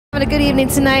Having a good evening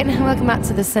tonight. Welcome out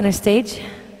to the center stage.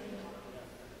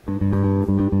 We're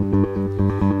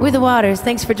the Waters.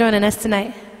 Thanks for joining us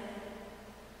tonight.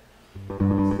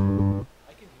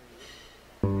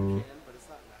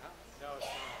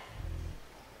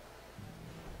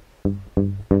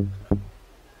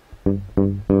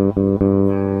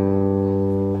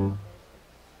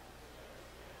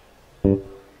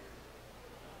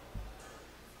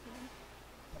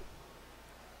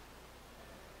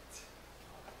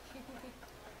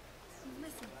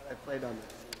 I played on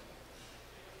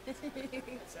this. It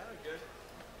sounded good.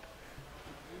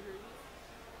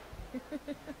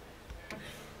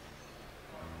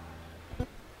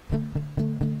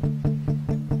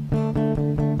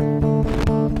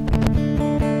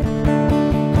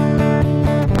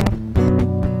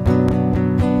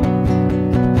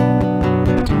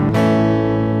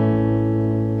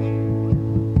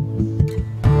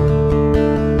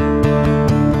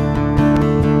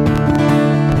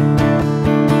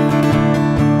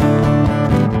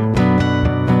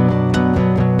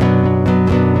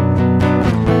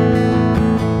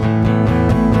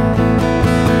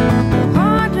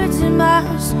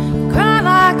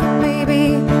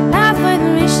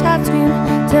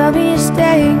 Tell me you're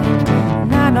staying,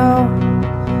 and I know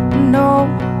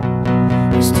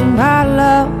you're still my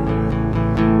love.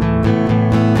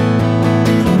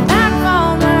 Back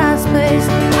from the last place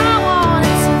I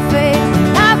wanted to fade.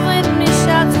 Laugh with me,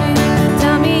 shout to me,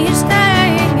 tell me you're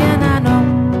staying, and I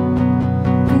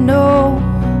know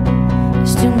you're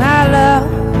still my love.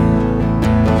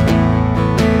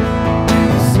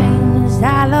 Same as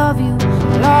I love you,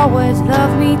 you'll always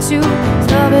love me too.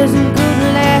 This love isn't good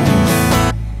less.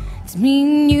 It's me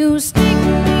and you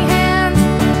sticking me hands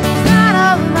out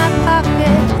of my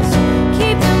pockets,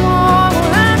 keep them warm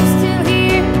while I'm still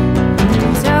here.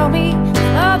 Tell me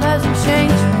love hasn't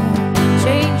changed me,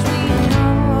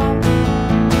 no.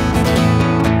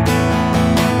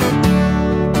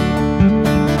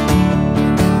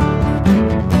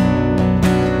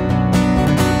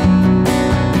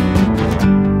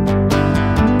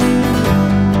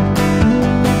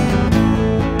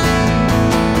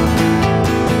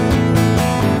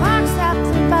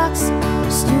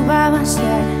 By my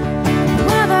side, the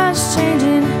weather's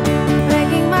changing,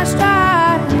 breaking my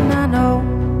stride, and I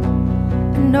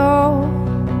know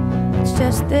it's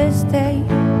just this day.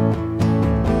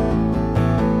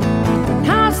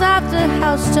 House after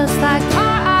house, just like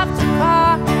car after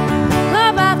car,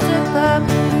 club after club,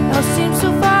 it all seems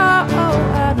so far. Oh,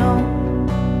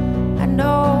 I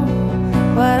know,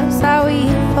 but that's how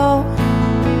we fall.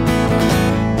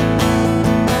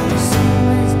 As soon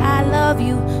as I love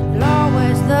you, you'll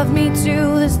always love me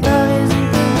too. This love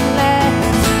isn't gonna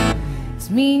last. It's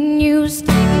me and you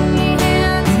sticking your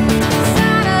hands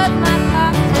inside of my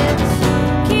pockets,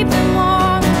 keep them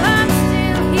warm while I'm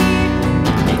still here.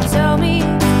 Tell me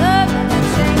this love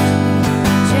hasn't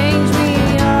changed me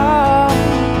at all.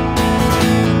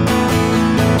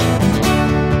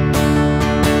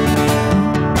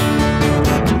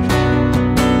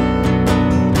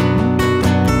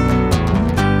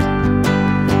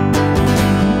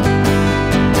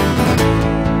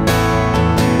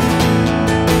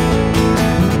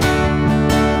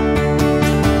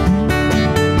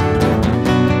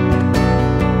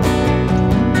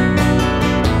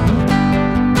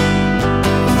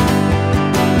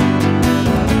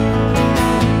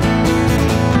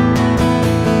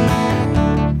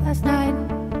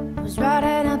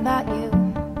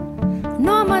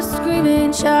 No more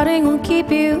screaming, shouting won't keep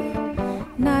you.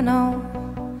 And I know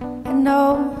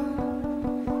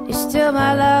you're still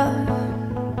my love.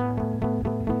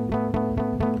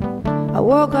 I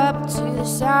woke up to the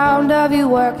sound of you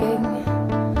working,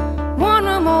 one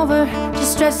room over,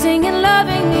 just stressing and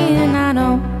loving me. And I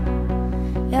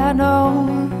know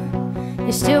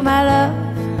you're still my love.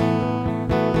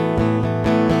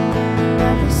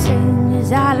 But the same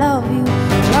as I love you,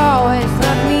 you'll always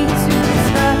love me too.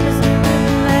 This love isn't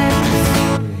endless.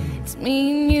 It's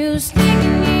me and you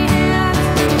sticking your hands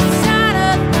inside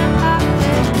of my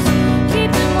pockets,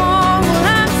 keep them warm while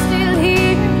I'm still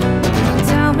here.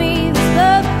 Tell me this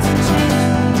love hasn't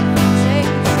changed me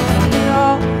at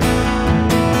all.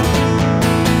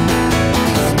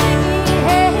 Sticking your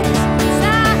hands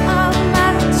inside of my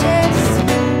chest,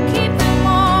 keep them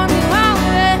warm while I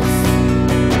rest.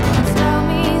 Tell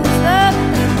me this love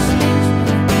hasn't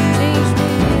changed me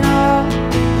at all.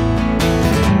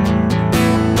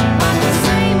 I'm the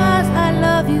same as I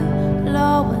love you, you'll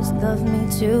always love me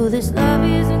too. This love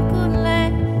isn't